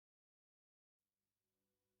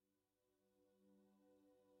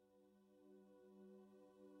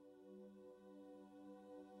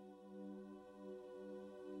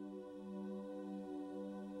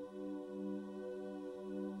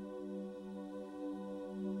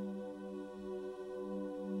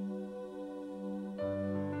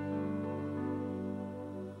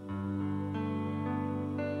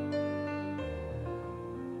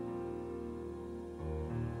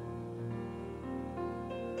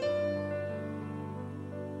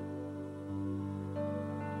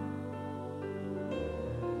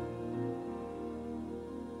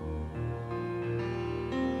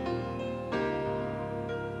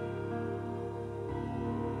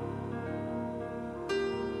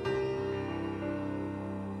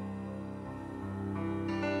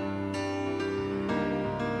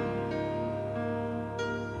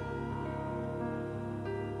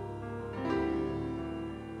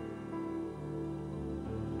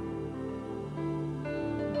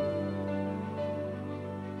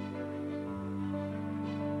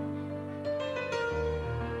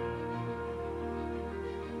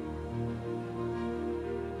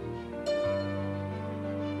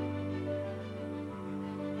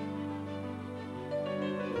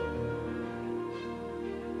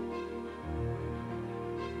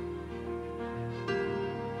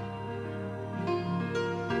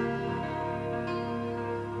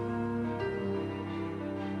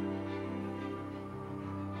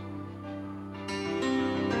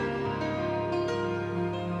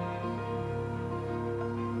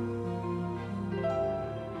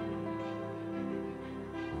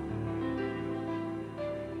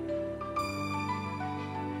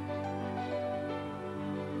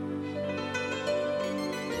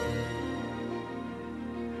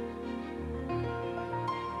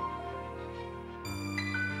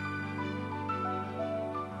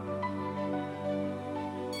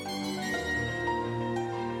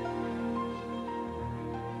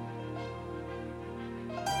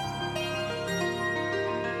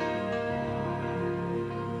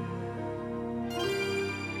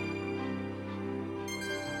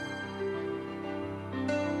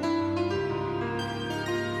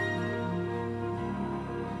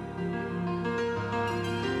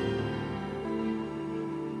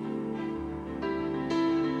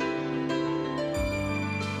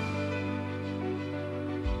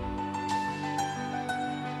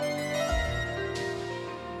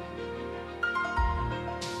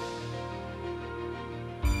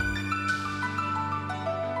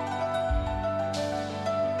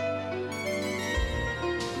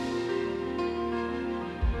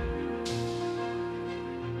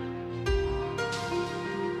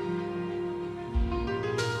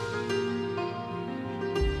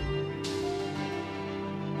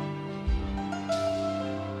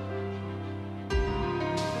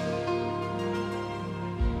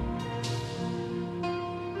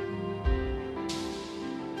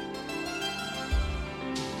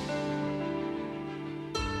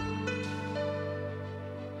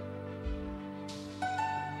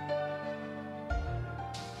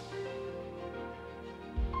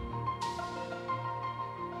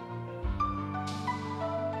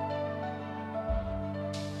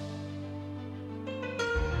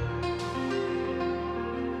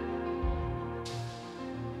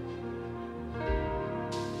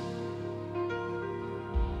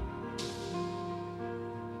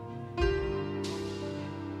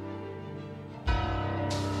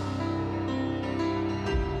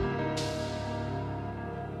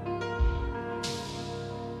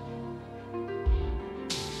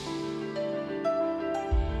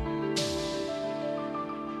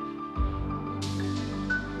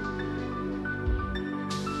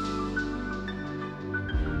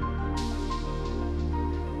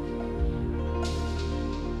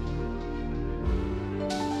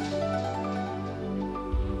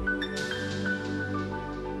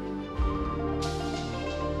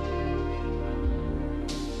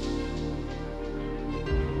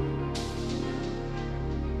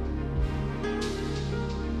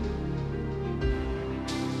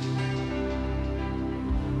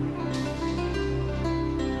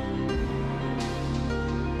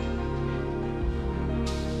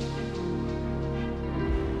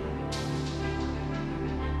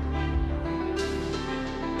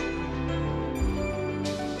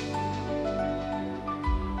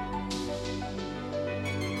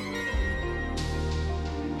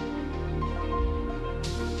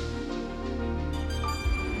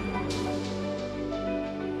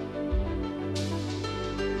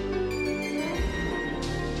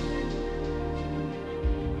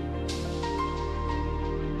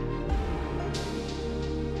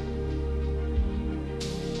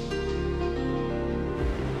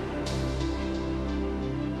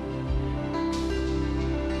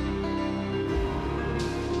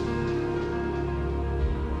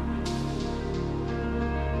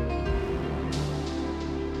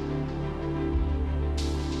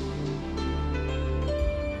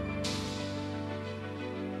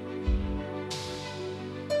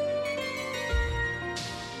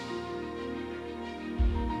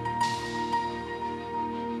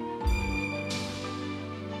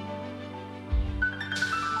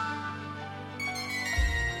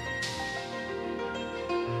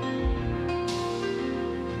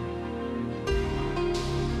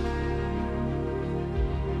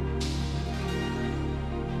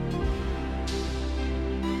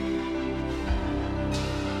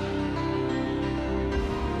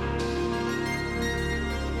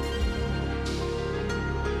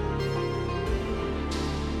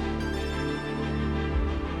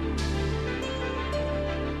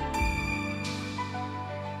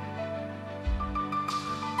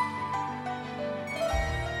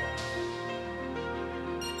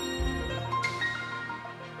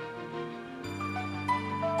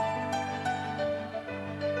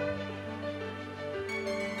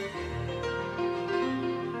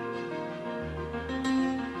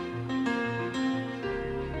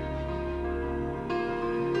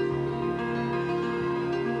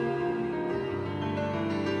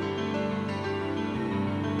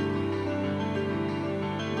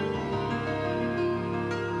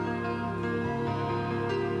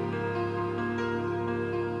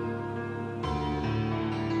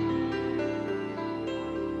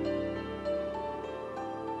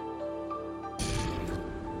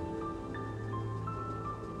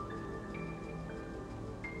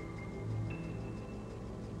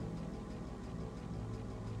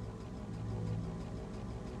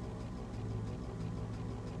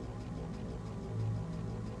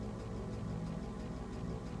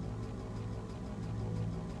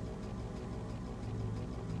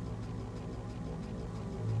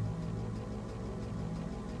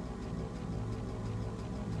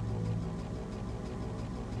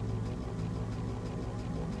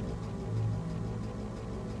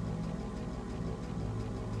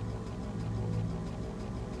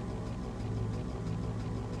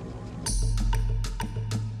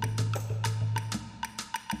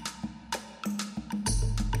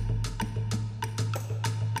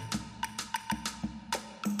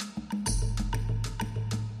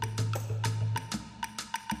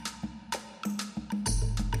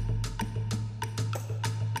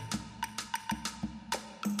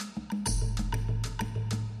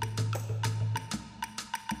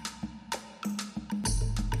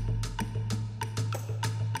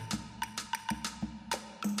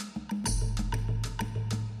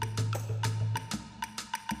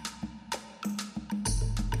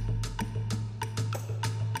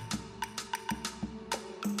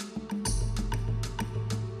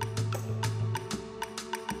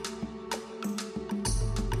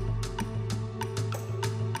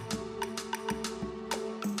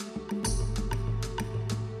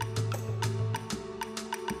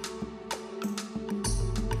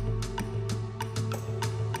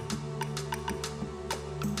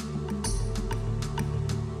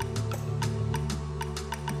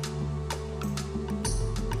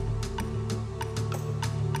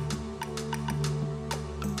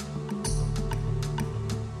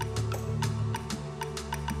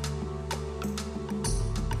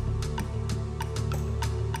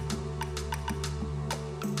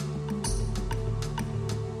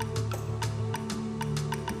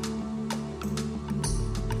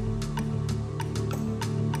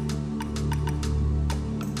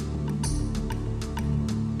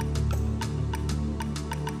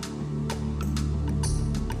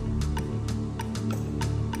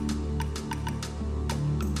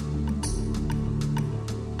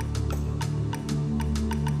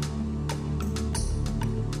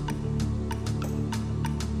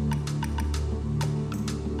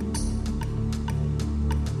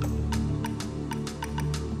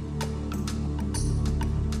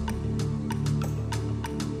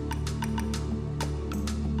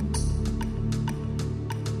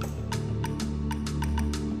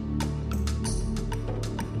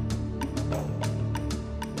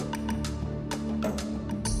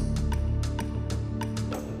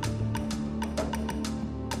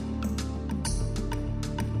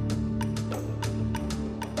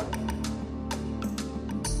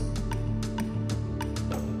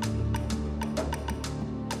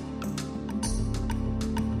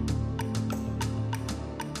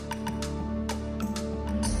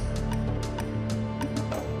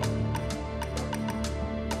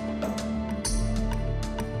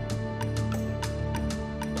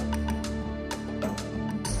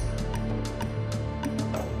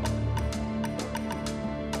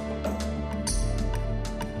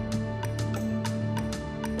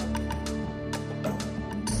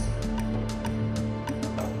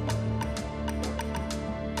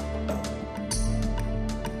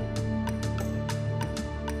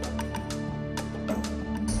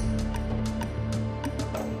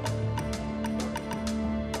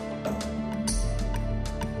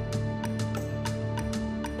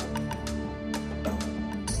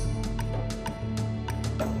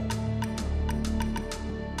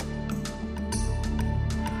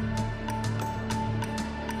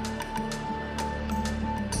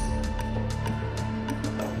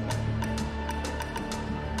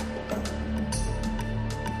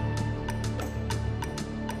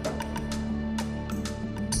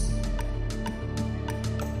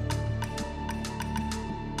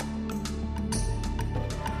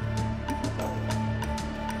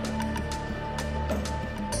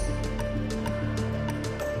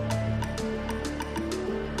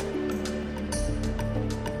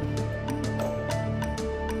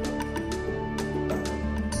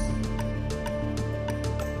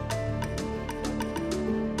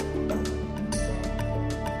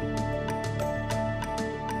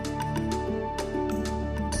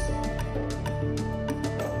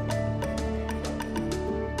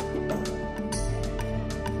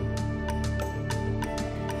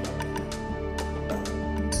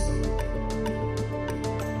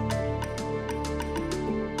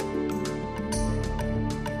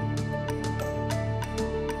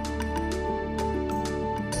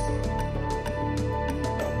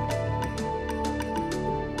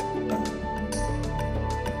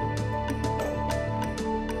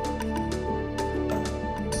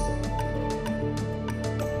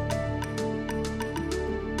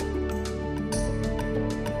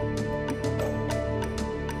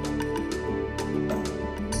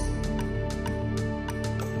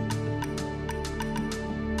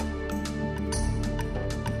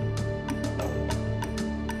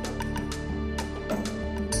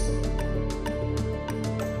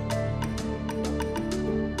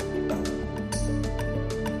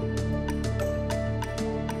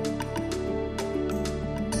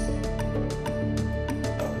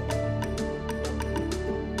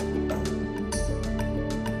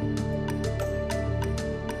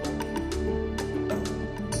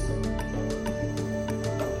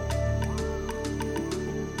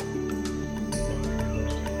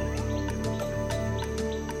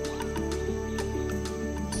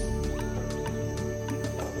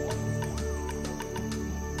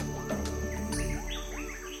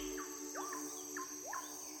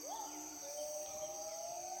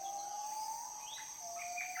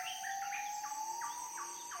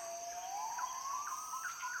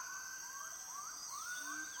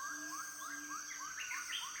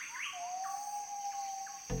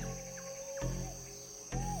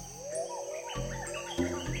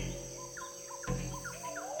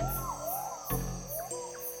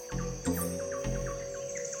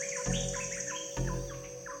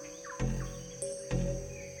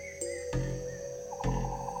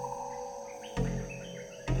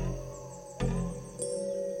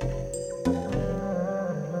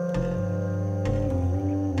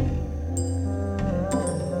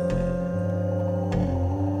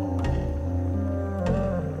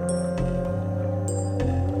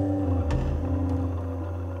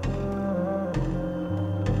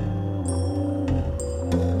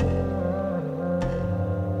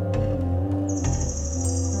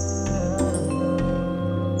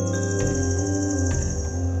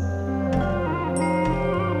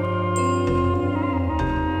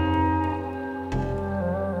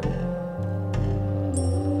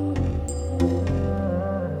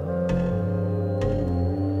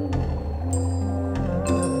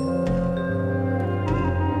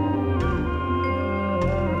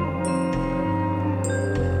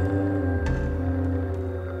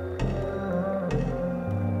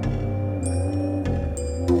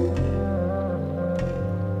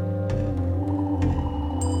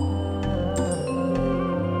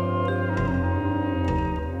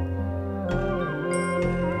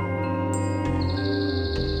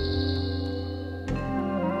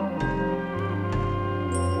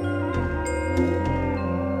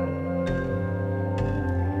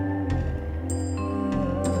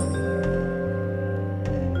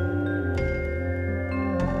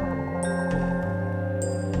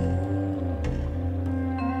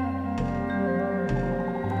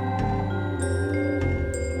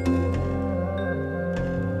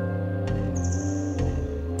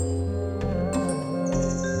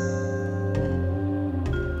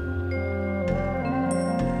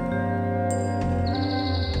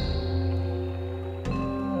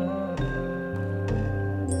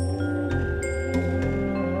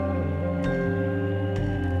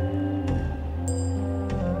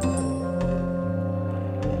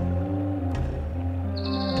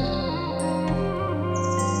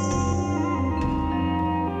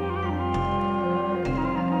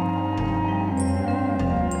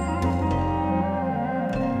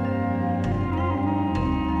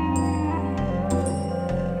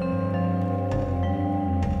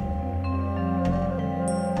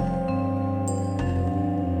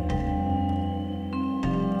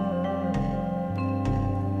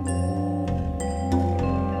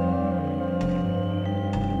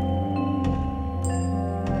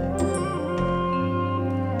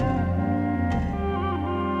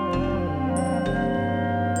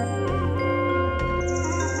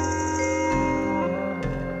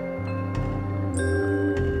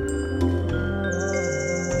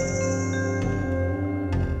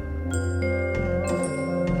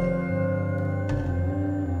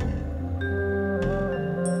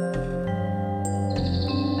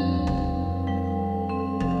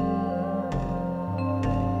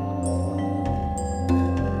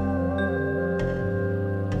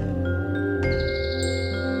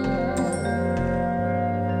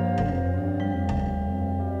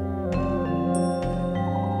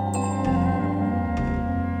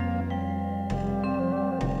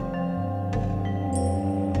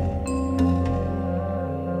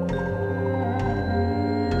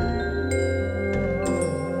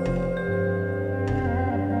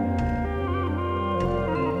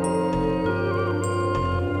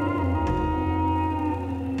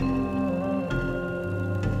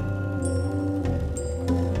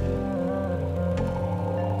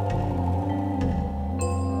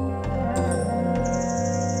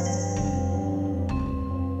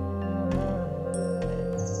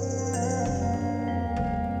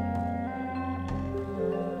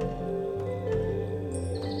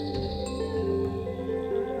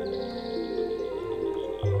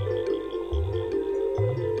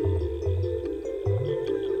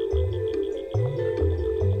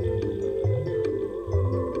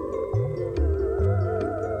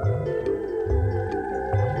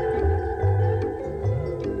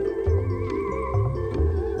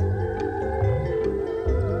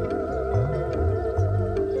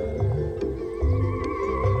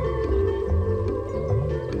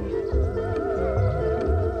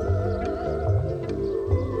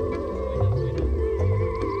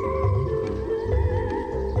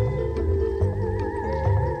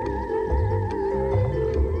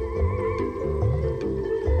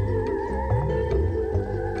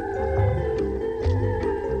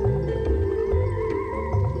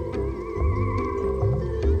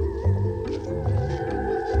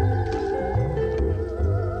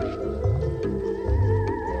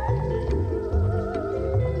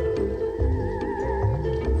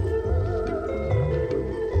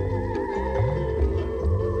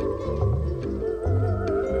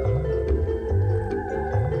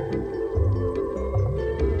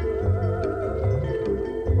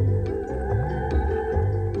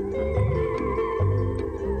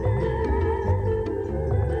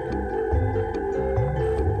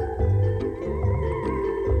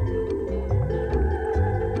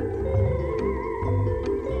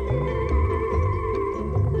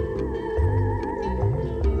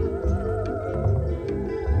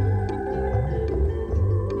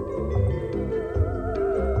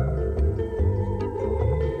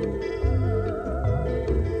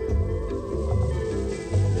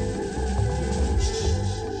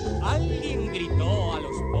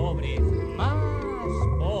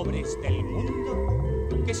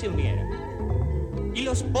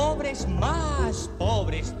los pobres más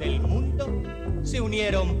pobres del mundo se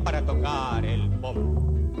unieron para tocar el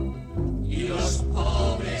bombo. Y los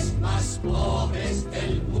pobres más pobres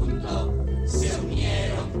del mundo se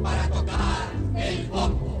unieron para tocar el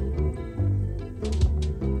bombo.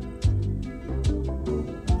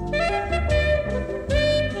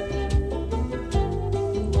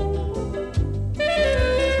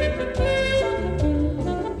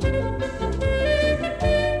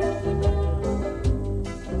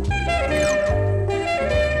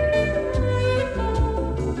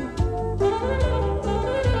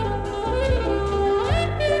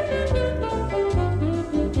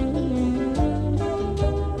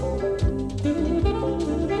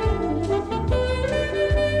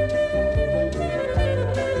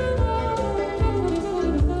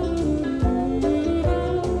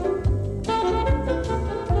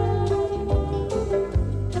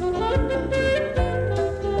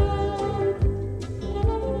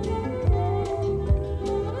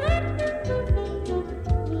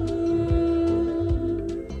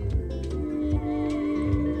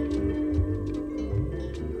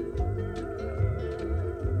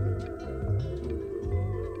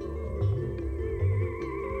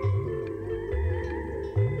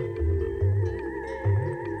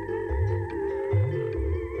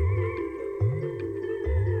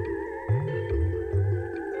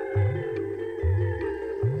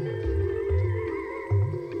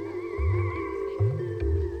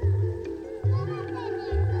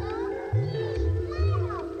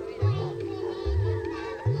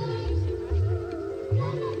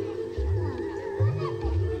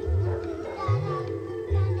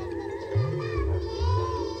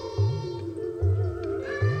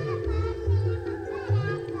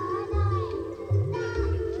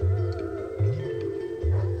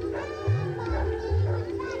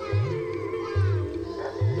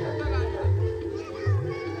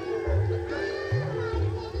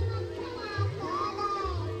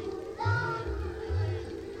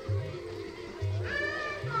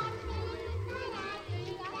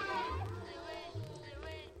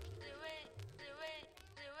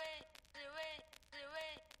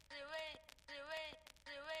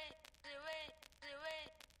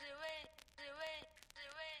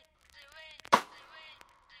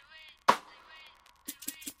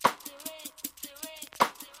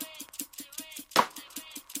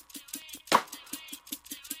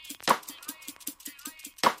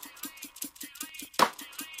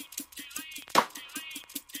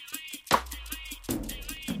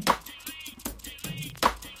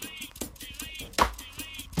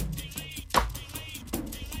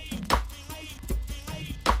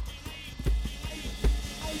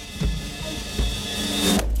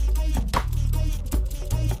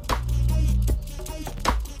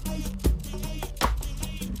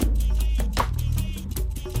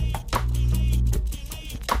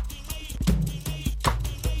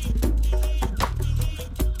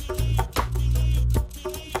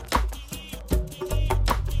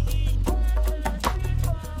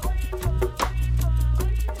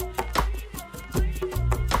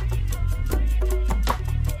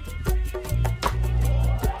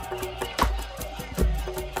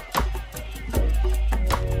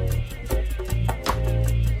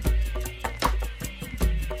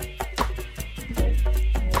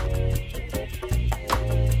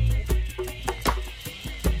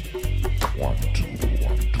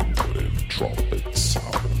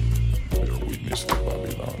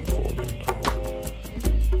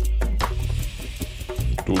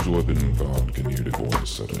 Those who have been gone can hear the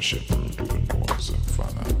voice of the shepherd through the noise of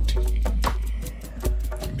vanity.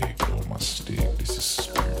 Make no mistake, this is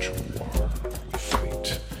spiritual war. We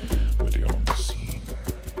fight with the unseen.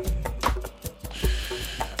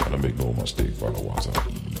 And I make no mistake, followers of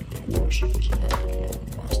evil, worshippers of idol,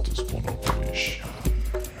 masters for no permission.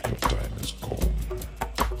 Your time is come.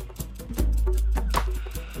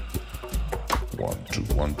 1, 2,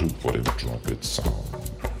 1, 2 for them trumpet sound.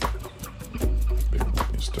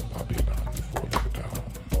 Mr. Babylon falling down.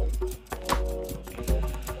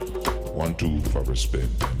 1, 2 for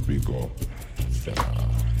respect and big up. Fella,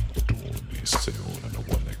 don't be soul and the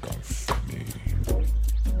one they call Femi.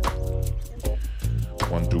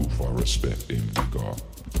 1, 2 for respect and big up.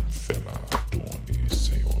 Fella, don't be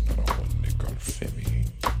soul and the one they call Femi.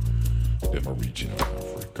 Them original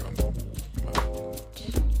African movement.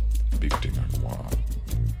 Big thing and one.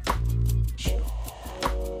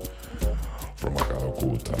 From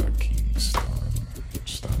Akalakota to Kingston,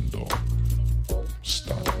 stand up,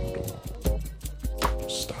 stand up,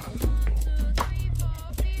 stand up.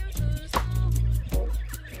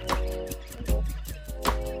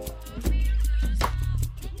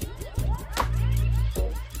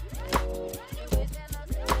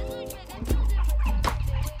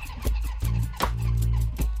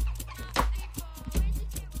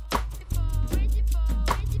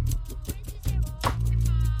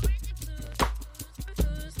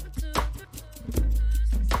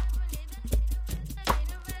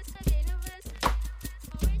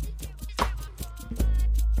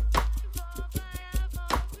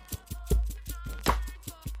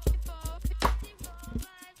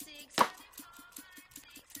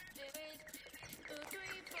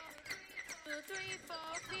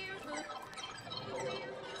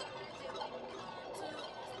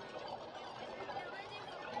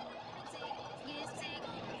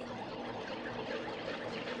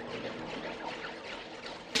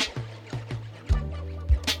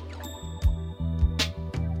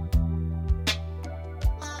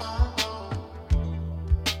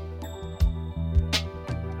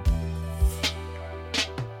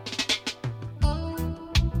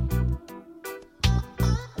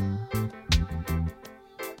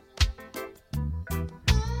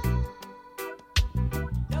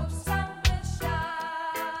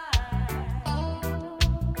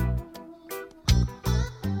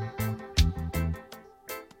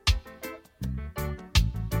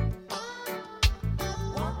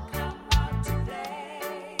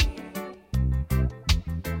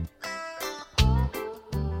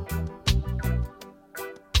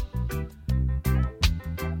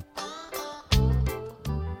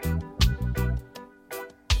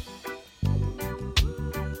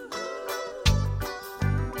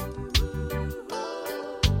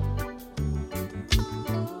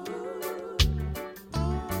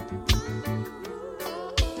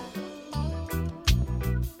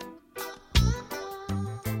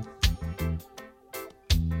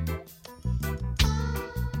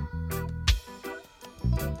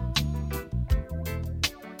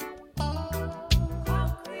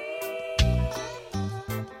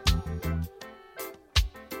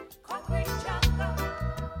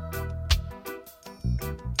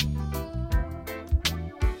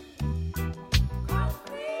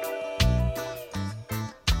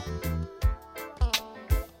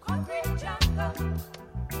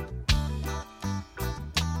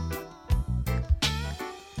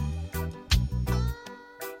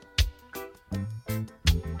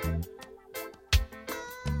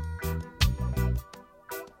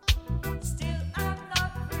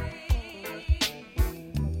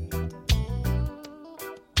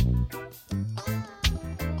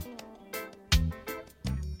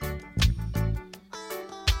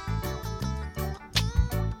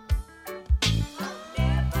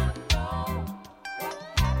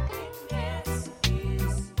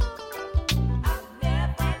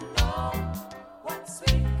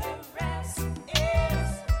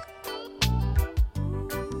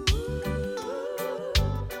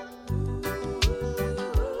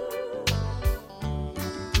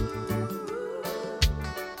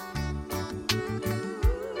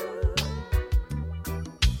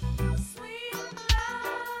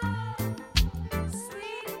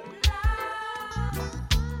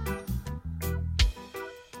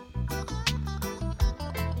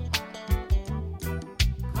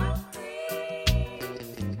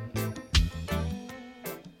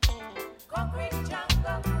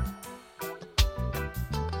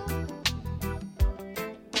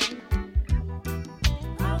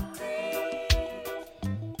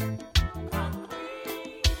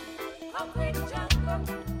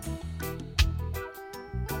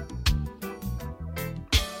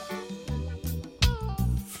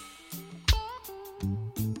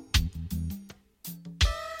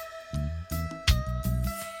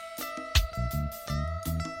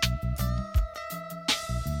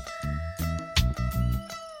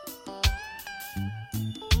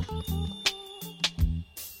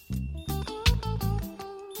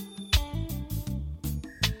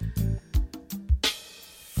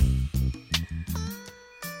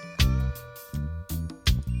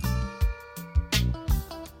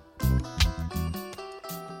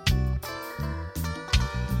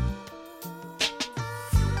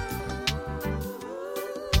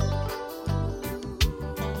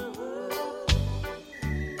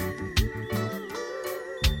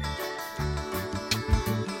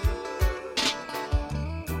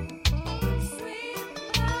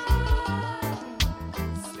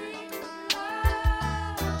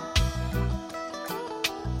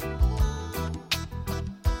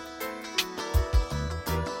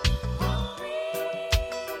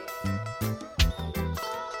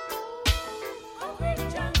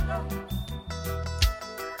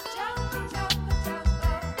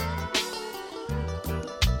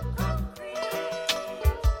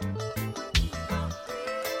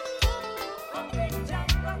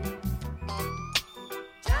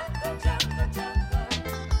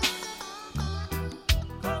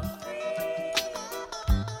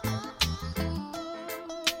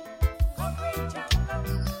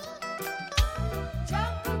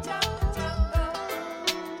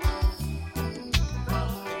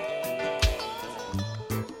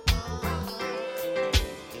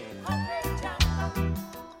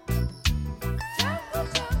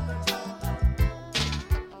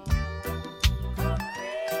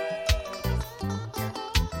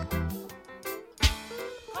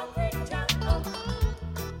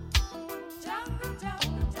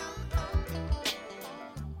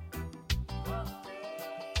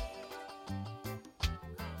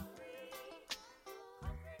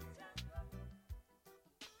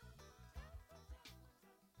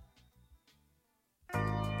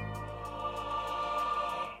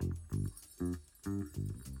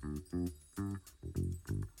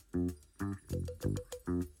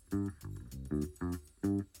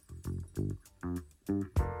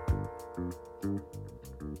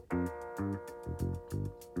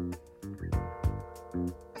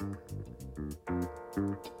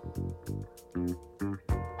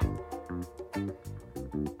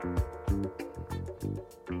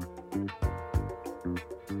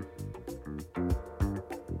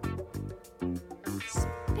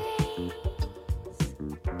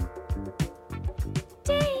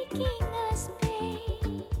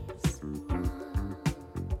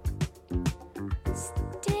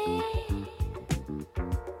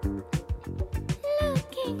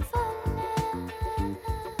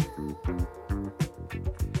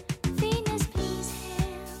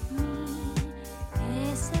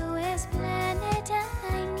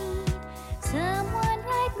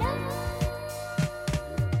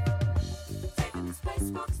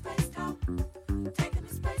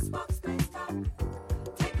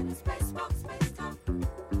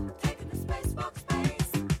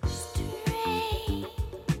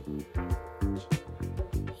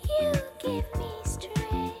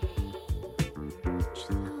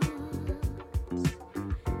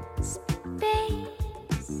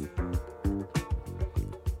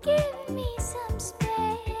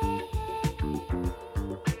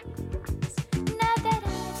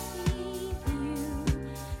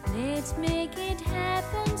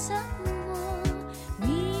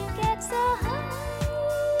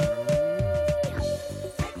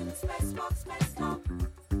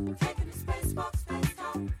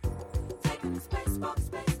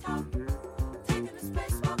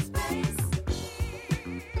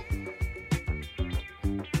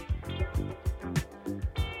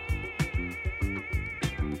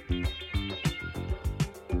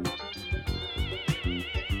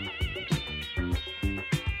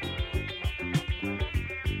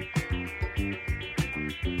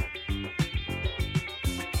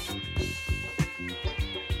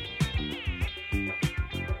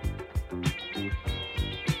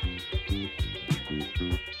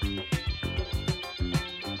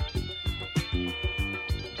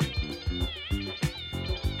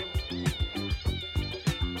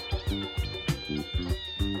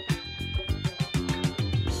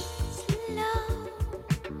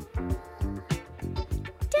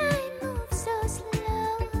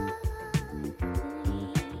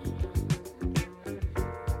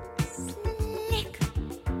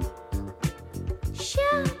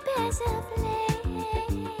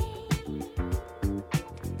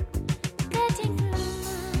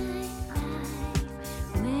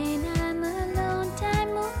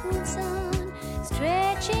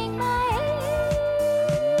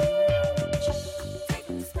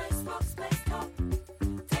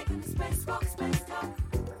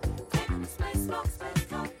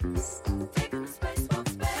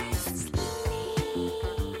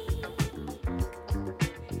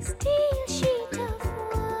 Steel sheet of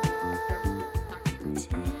wood.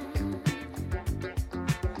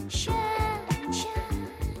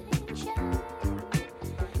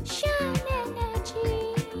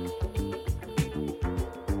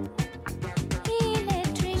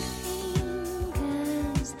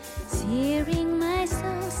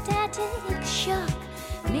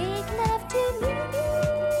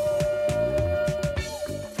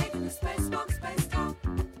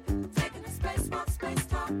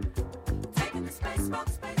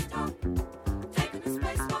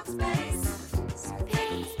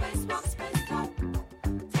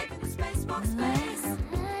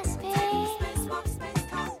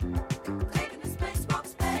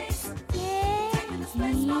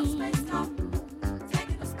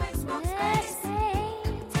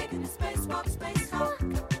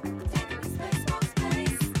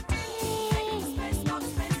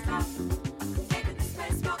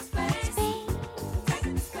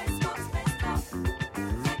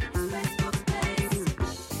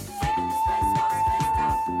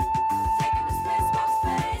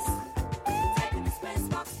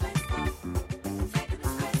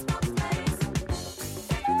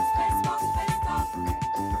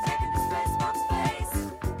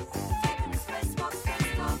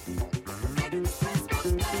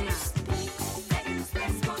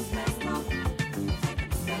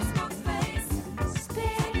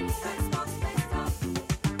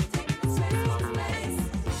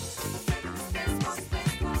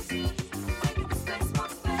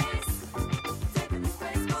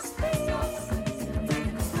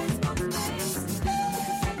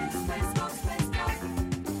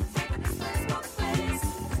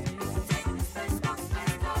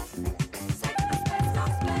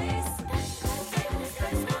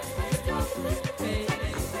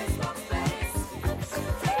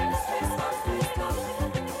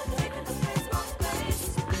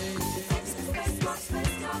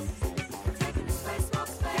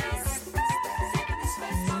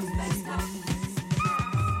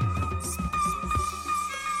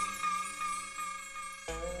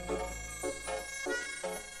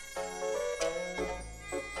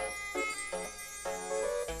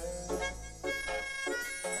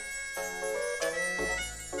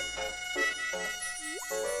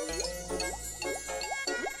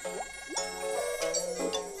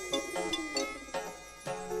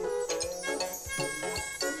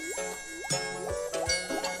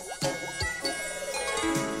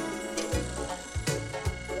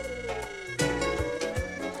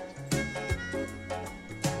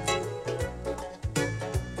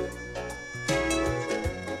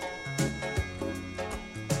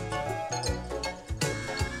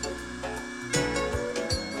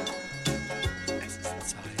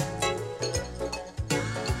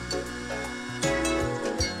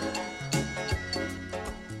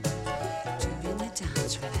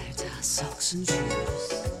 socks and shoes.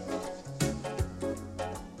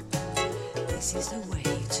 This is the way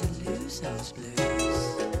to lose those blues.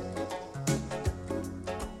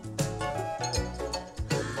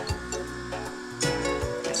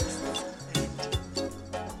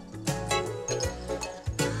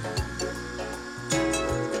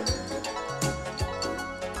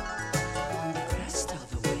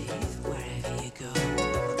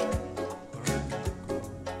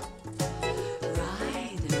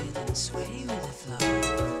 Sway with the flow.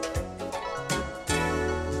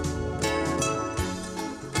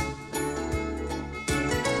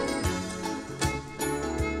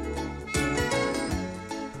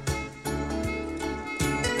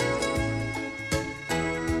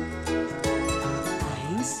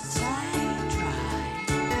 Lines tight, dry,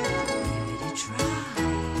 give it a try.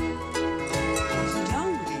 'Cause you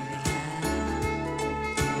don't give a care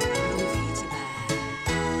when your feet are bare.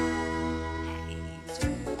 Hey, do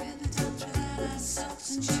in the touch without socks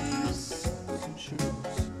and shoes.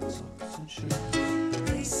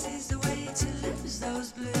 This is the way to lose those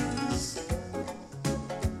blues.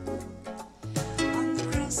 On the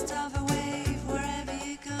crest of a wave, wherever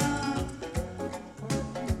you go,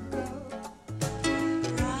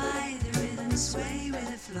 ride the rhythm, sway with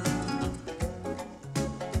the flow.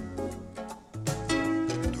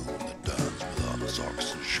 Doing the dance without socks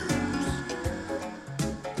and shoes.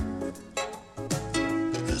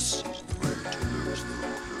 This is the way to lose the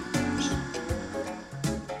blues.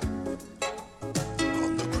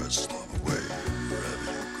 On the crest of a wave,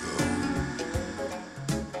 wherever you go,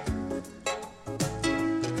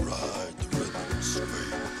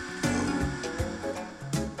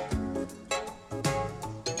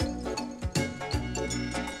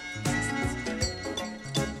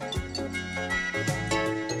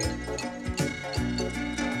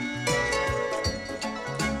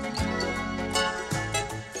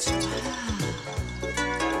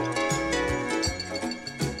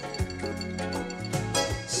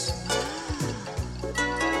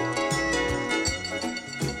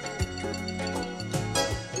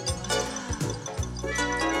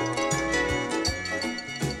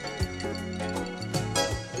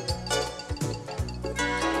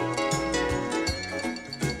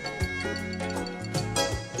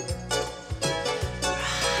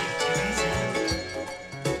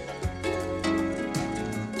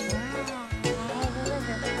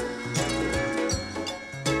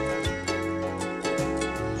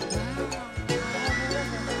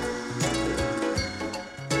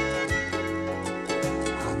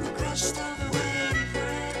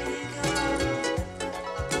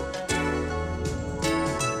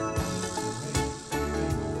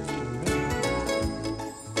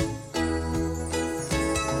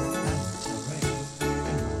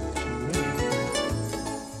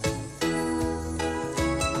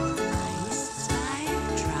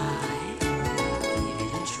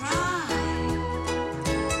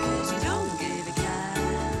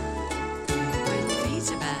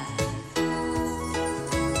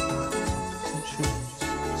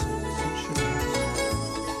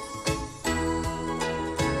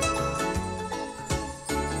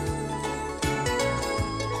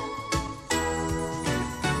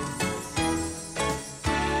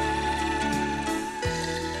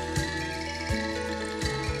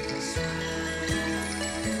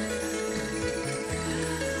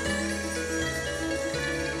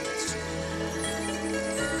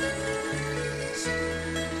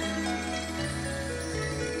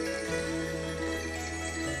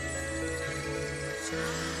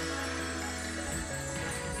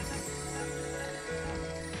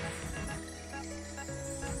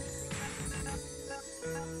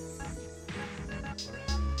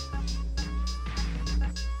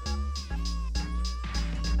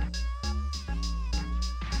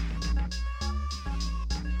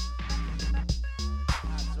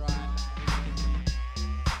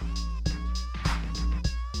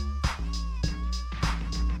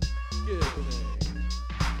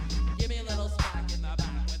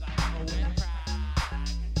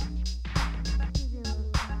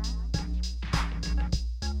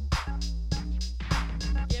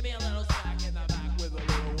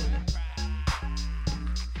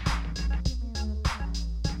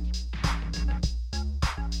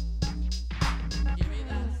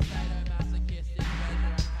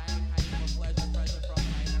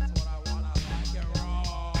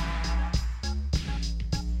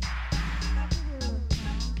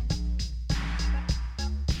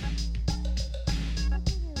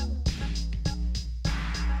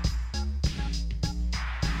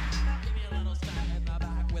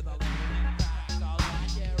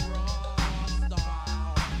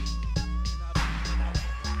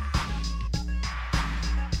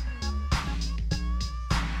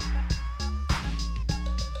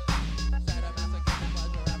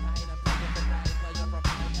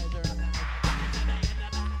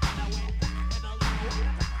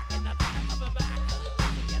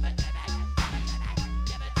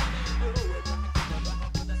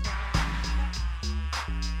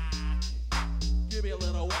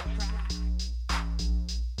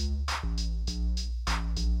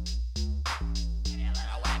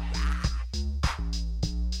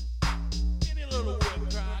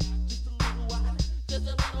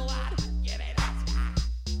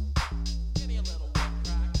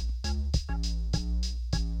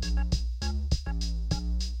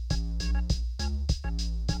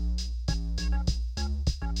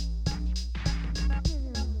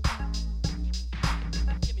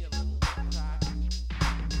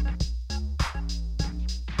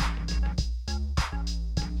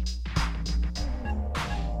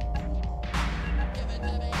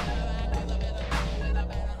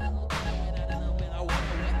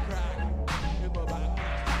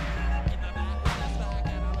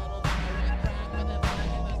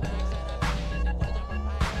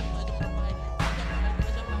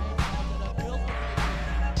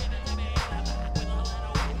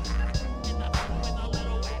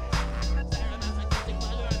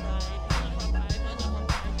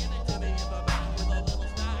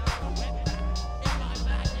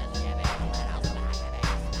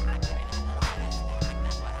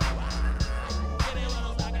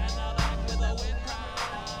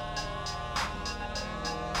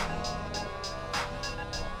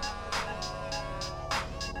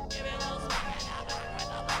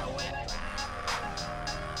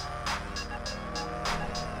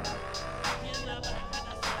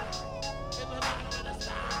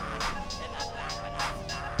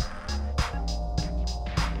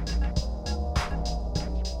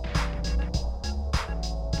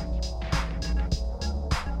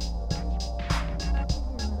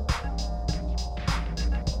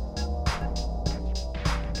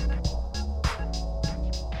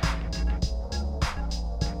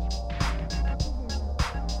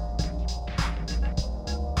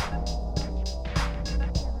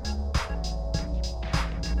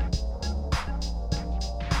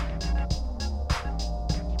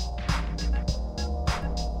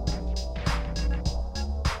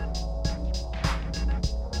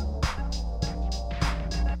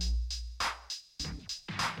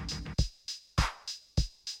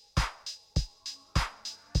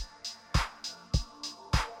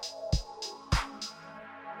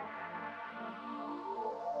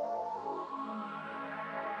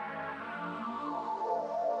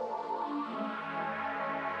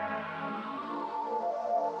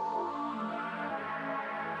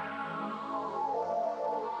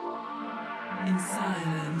 In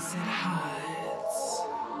silence it hides,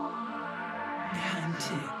 behind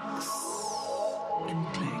ticks and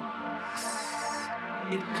clicks,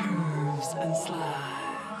 it curves and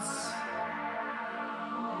slides,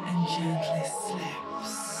 and gently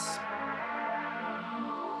slips.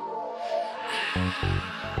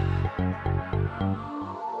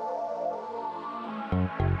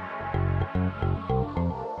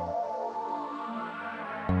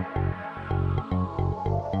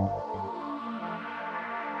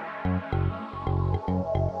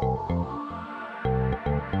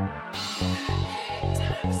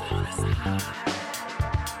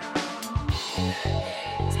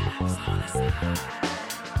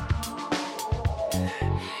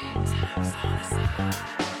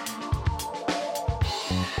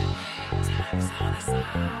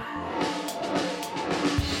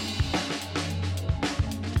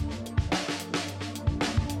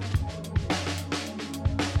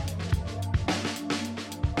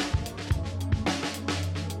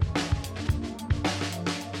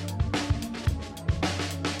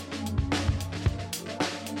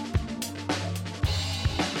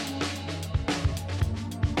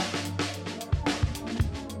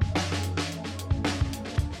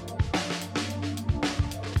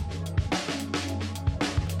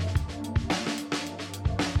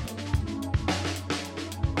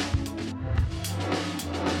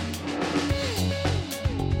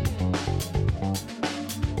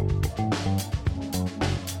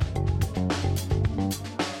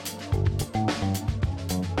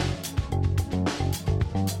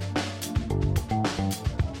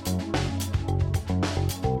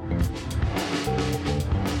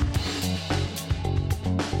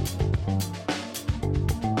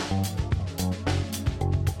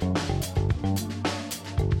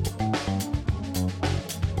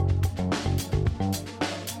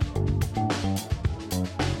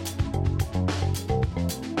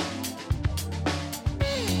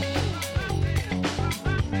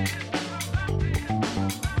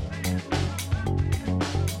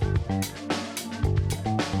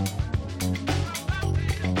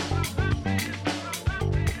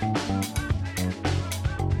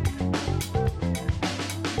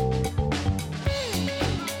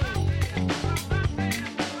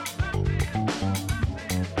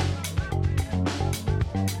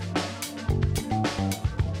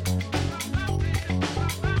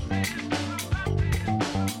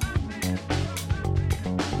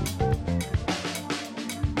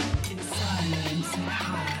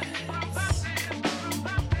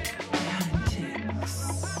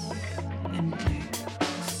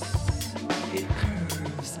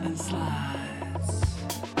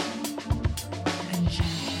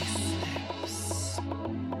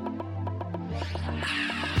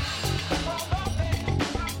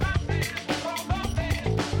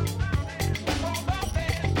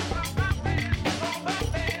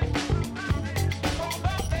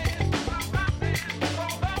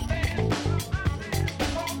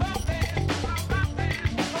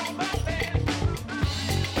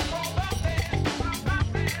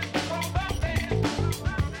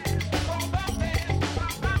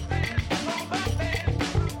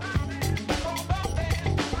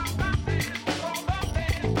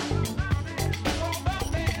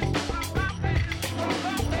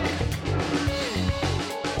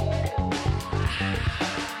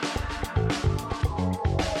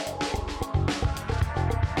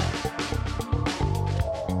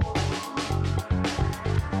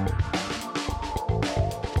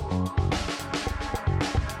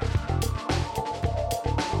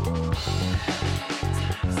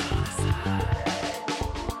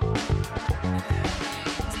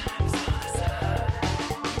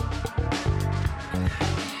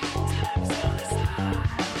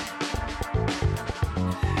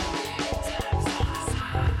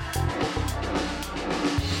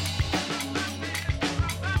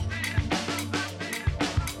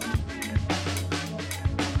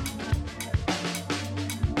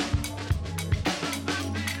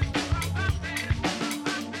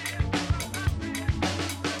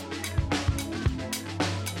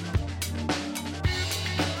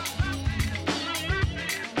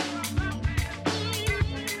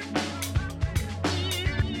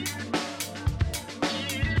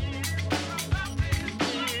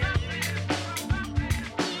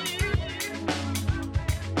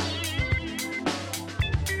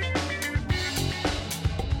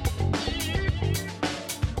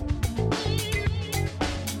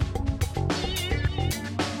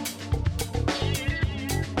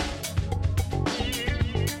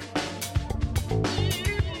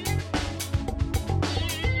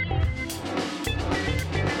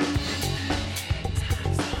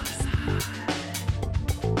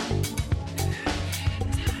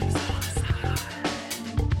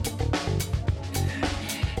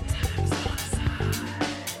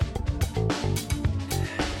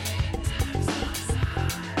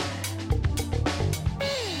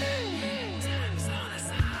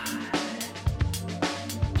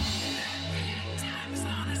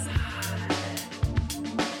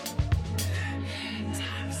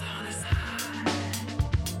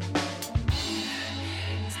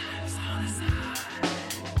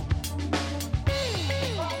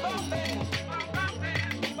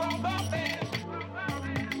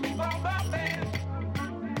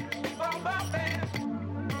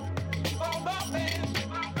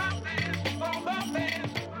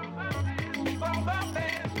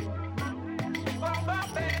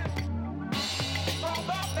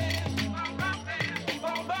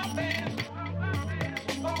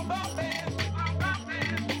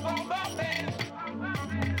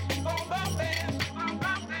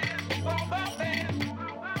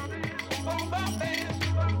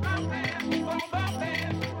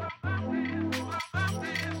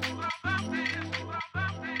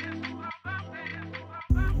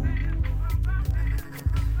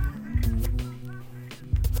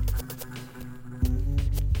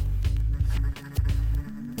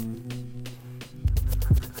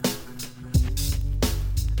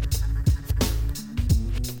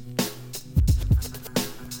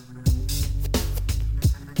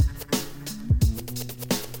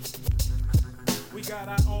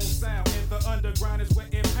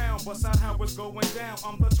 what's going down.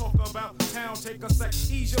 I'm the talk about town. Take a sec,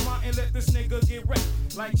 ease your mind and let this nigga get wrecked.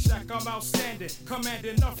 Like Shaq, I'm outstanding,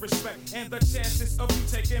 commanding enough respect. And the chances of you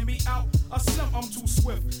taking me out are slim, I'm too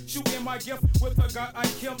swift. Shooting my gift with a guy I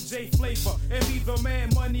killed, J Flavor. And be the man,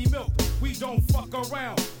 Money Milk. We don't fuck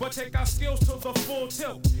around, but take our skills to the full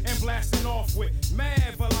tilt. And blasting off with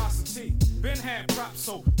mad velocity. Been had props,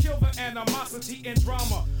 so kill the animosity and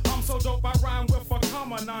drama. I'm so dope, I rhyme with a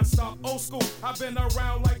comma, non-stop, old school. I've been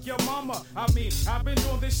around like your mama. I mean, I've been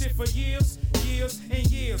doing this shit for years, years and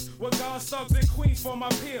years. With God's thugs and queens for my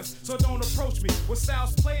peers. So don't approach me with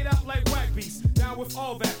styles played out like whack beats. Down with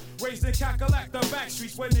all that, raised in Cackalack, the back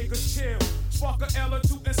streets where niggas chill. Spark a L or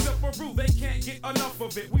two and sip a brew, they can't get enough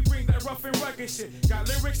of it. We bring that rough and rugged shit. Got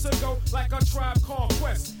lyrics to go like a tribe called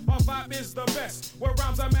Quest. My vibe is the best, where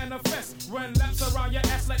rhymes I manifest. Run laps around your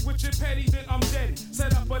ass like Richard Petty, then I'm dead.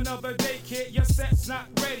 Set up another day, kid, your set's not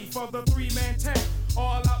ready for the 3-man tag.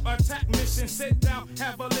 All out attack mission, sit down,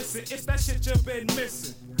 have a listen. It's that shit you've been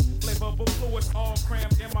missing. Flavorful fluids all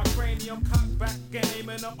crammed in my cranium, cocked back and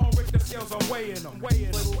aiming them on Richter scales. I'm weighing them.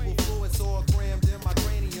 Flavorful fluids all crammed in my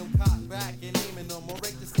cranium, cocked back and aiming them on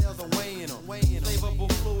Richter scales. I'm weighing them.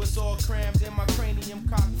 Flavorful fluids all crammed in my cranium,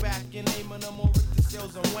 cocked back and aiming them on Richter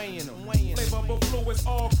scales. I'm weighing them. Flavorful fluids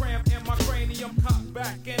all crammed in my cranium, cocked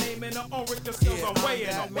back and aiming them on Richter scales. I'm weighing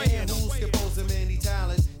them. Who's composing many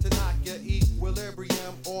talents to knock your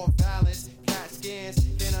equilibrium off balance? Cat scans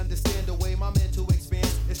can't understand the way my mental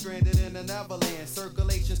expands. It's stranded in the Neverland.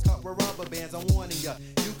 Circulations cut with rubber bands. I'm warning ya,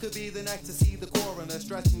 you could be the next to see the coroner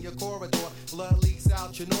stressing your corridor. Blood leaks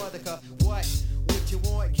out your Nordica. What you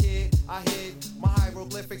want, kid? I hid my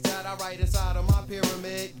hieroglyphics that I write inside of my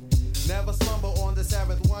pyramid. Never slumber on the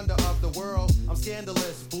seventh wonder of the world. I'm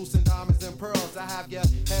scandalous, boosting diamonds and pearls. I have your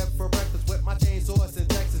head for breakfast with my chainsaws in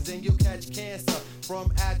Texas, and you catch cancer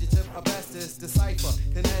from adjective asbestos. Decipher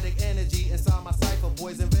kinetic energy inside my cipher.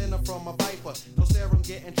 Poison venom from a viper. No serum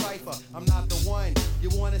getting trifer. I'm not the one you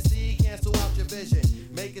wanna see. Cancel out your vision.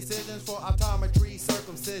 Make incisions for optometry,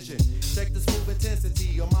 circumcision. Check the smooth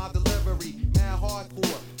intensity of my delivery. Man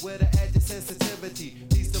hardcore with an edge of sensitivity.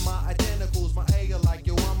 These are my identicals, my A like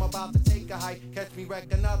yo. I'm about to take a hike. Catch me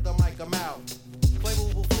wreck another mic. I'm out.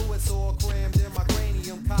 Flavorful fluids all crammed in my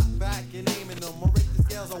cranium, cocked back and aiming them. My Richter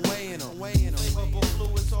scales, I'm weighing them. Flavorful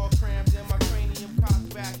fluids all crammed in my cranium,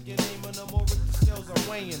 cocked back and aiming them. My Richter scales, I'm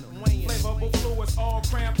weighing them. Flavorful fluids all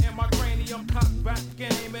crammed in my cranium, cocked back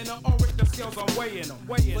and aiming them. On Richter scales, I'm weighing them.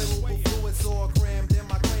 Flavorful fluids all crammed in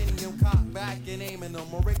my cranium, cocked back and aiming them.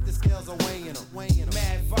 My Richter scales, I'm weighing them.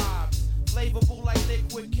 Mad vibes. Flavorful like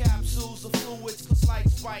liquid capsules of fluids, cause like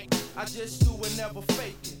Spike, I just do it, never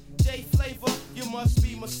fake it. J Flavor, you must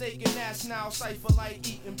be mistaken, that's now cipher like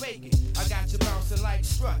eating bacon. I got you bouncing like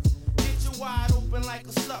strut. Get you wide open like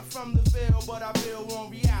a slut from the Ville, but I build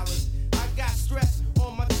on reality. I got stress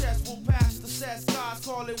on my chest, will pass the cess. Guys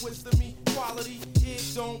call it wisdom equality.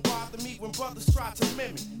 It don't bother me when brothers try to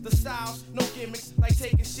mimic the styles, no gimmicks, like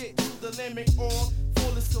taking shit to the limit or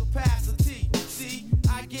fullest capacity. See,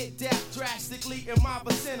 I get dapped drastically in my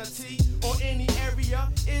vicinity or any area.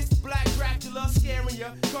 It's Black Dracula scaring ya,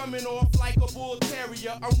 coming off like a bull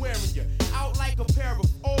terrier. I'm wearing ya out like a pair of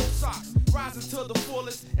old socks, rising to the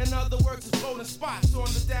fullest. In other words, it's floating spots on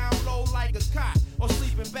the down low like a cot or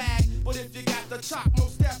sleeping bag. But if you got the chalk,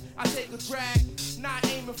 most deaf, I take a drag. Not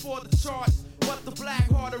aiming for the charts, but the black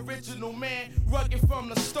heart original man, rugged from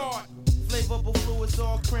the start. Flavorful fluids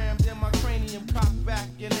all crammed in my cranium, cocked back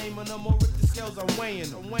and aiming them. Or Richter scales, I'm weighing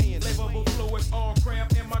them. Flavorful fluids all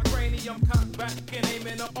crammed in my cranium, cocked back and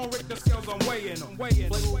aiming them. On Richter scales, I'm weighing them.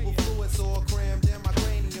 Flavorful fluids all crammed in my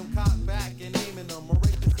cranium, cocked back and aiming them. Or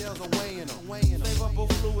Richter scales, I'm weighing them.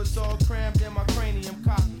 Flavorful fluids all crammed in my cranium,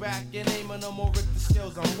 cocked back and aiming them. Or Richter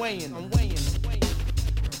scales, I'm weighing them.